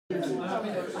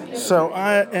So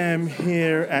I am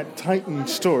here at Titan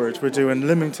Storage. We're doing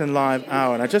Leamington Live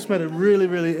Hour, and I just met a really,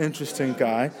 really interesting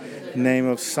guy, name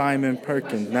of Simon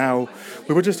Perkins. Now,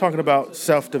 we were just talking about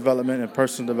self-development and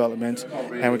personal development,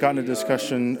 and we got in a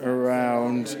discussion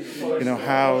around,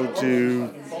 how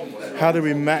do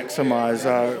we maximize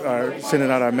our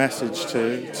sending out our message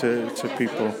to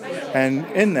people. And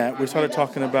in that, we started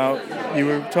talking about, you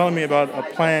were telling me about a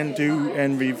plan, do,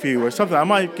 and review, or something. I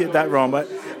might get that wrong, but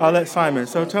I'll let Simon.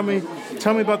 So tell me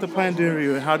about the plan, do, and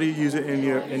review, and how do you use it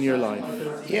in your life?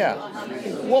 Yeah.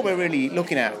 What we're really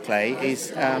looking at, Clay,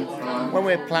 is when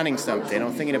we're planning something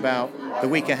or thinking about the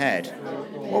week ahead,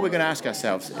 what we're going to ask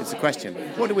ourselves is the question,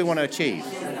 what do we want to achieve?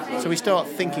 So we start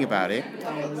thinking about it,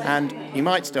 and you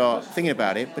might start thinking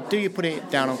about it, but do you put it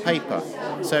down on paper?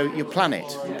 So you plan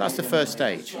it. That's the first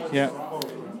stage. Yeah.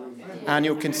 And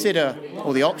you'll consider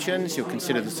all the options, you'll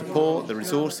consider the support, the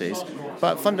resources,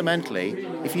 but fundamentally,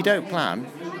 if you don't plan,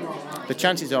 the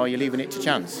chances are you're leaving it to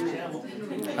chance.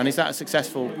 And is that a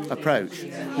successful approach?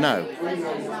 No.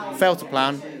 Fail to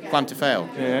plan to fail.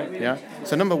 Yeah.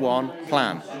 So number one,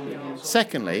 plan.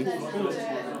 Secondly,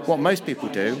 what most people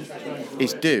do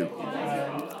is do.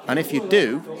 And if you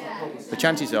do, the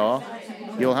chances are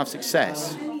you'll have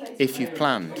success if you've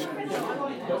planned.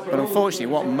 But unfortunately,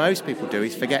 what most people do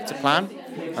is forget to plan,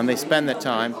 and they spend their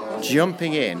time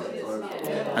jumping in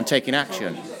and taking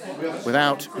action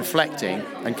without reflecting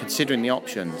and considering the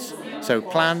options. So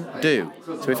plan, do.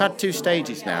 So we've had 2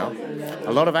 stages now,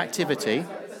 a lot of activity.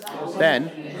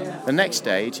 Then the next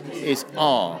stage is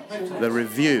R, the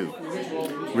review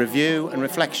and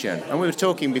reflection. And we were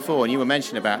talking before, and you were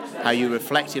mentioning about how you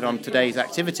reflected on today's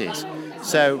activities.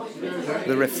 So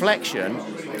the reflection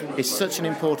is such an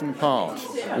important part.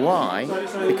 Why?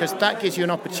 Because that gives you an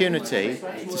opportunity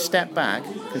to step back,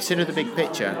 consider the big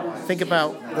picture, think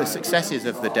about the successes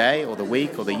of the day or the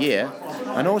week or the year,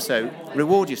 and also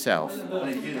reward yourself.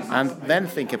 And then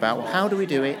think about, well, how do we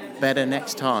do it better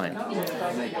next time?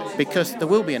 Because there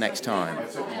will be a next time.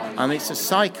 And it's a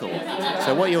cycle.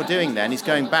 So what you're doing then is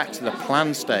going back to the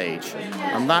plan stage.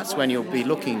 And that's when you'll be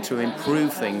looking to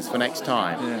improve things for next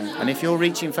time. Yeah. And if you're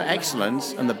reaching for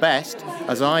excellence and the best,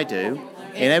 as I do,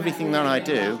 in everything that I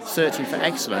do, searching for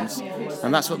excellence,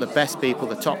 and that's what the best people,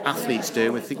 the top athletes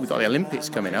do. We've got the Olympics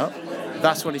coming up.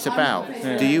 That's what it's about.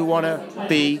 Yeah. Do you want to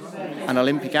be an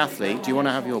Olympic athlete? Do you want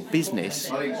to have your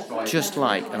business just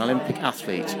like an Olympic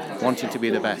athlete, wanting to be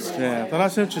the best? Yeah, well,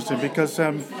 that's interesting because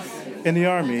in the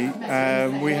Army,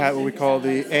 we have what we call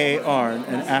the AAR, an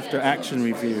after action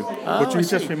review, which you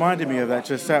just reminded me of that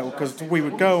just now, because we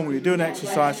would go and we would do an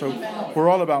exercise, so we're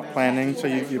all about planning, so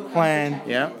you plan,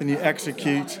 then you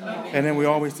execute, and then we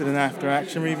always did an after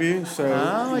action review, so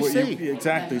I see.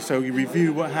 Exactly, so you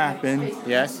review what happened,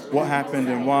 what happened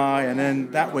and why, and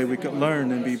then that way we could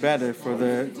learn and be better for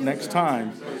the next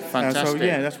time. Fantastic.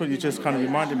 So that's what you just kind of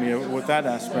reminded me of with that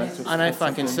aspect. And if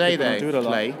I can say there,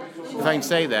 Clay, if I can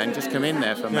say there and just come in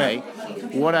there for me,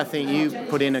 what I think you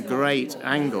put in a great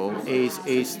angle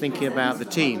is thinking about the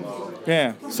team.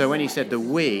 Yeah. So when you said the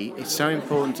we, it's so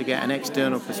important to get an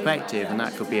external perspective, and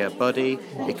that could be a buddy,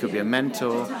 it could be a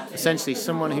mentor, essentially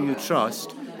someone who you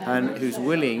trust and who's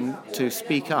willing to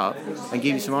speak up and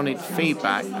give you some honest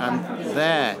feedback, and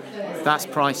that's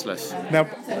priceless. Now,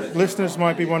 listeners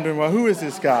might be wondering, well, who is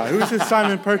this guy? Who is this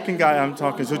Simon Perkins guy I'm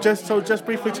talking to? Just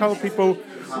briefly tell people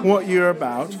what you're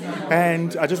about.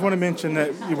 And I just want to mention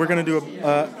that we're going to do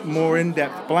a more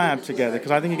in-depth blab together,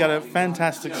 because I think you got a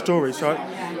fantastic story. So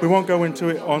we won't go into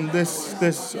it on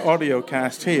this audio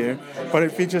cast here, but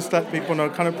if you just let people know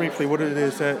kind of briefly what it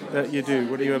is that you do,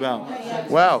 what are you about?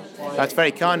 Well, that's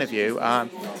very kind of you.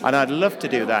 And I'd love to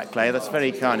do that, Clay. That's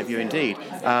very kind of you indeed.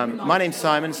 My name's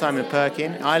Simon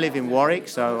Perkins. I live in Warwick,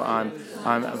 so I'm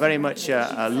very much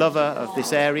a lover of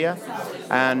this area.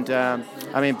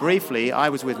 And briefly, I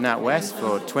was with NatWest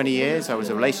for 20 years. I was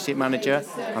a relationship manager.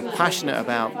 I'm passionate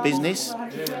about business.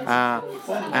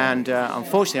 And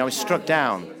unfortunately, I was struck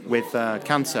down with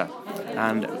cancer.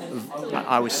 And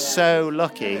I was so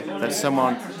lucky that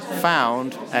someone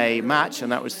found a match,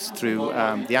 and that was through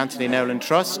the Anthony Nolan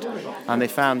Trust, and they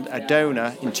found a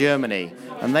donor in Germany,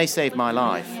 and they saved my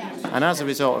life. And as a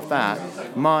result of that,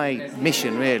 my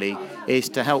mission really is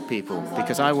to help people,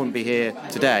 because I wouldn't be here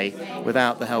today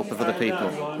without the help of other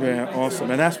people. Yeah, awesome.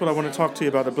 And that's what I want to talk to you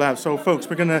about, the blab. So folks,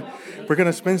 we're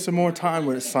gonna spend some more time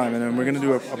with Simon, and we're gonna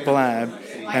do a blab,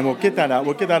 and we'll get that out.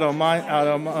 We'll get that on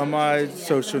my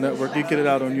social network. You get it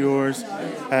out on yours.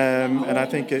 And I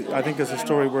think it's a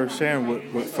story worth sharing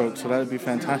with folks, so that would be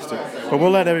fantastic. But we'll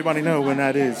let everybody know when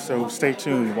that is, so stay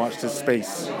tuned, watch this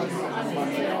space.